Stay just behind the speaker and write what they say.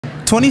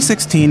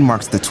2016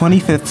 marks the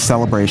 25th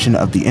celebration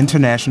of the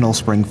International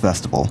Spring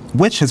Festival,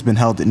 which has been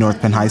held at North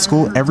Penn High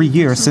School every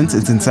year since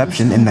its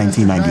inception in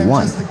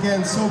 1991. Just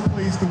again, so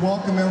pleased to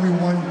welcome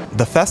everyone.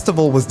 The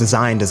festival was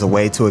designed as a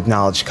way to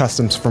acknowledge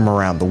customs from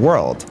around the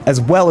world, as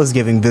well as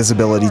giving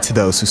visibility to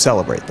those who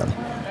celebrate them.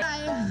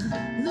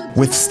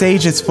 With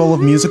stages full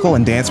of musical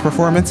and dance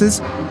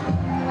performances,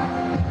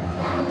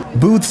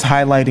 booths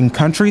highlighting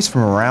countries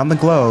from around the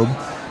globe,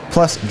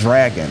 plus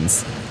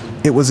dragons.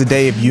 It was a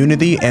day of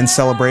unity and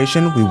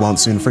celebration we won't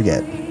soon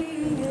forget.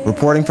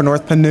 Reporting for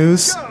North Penn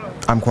News,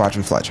 I'm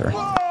Quadri Fletcher.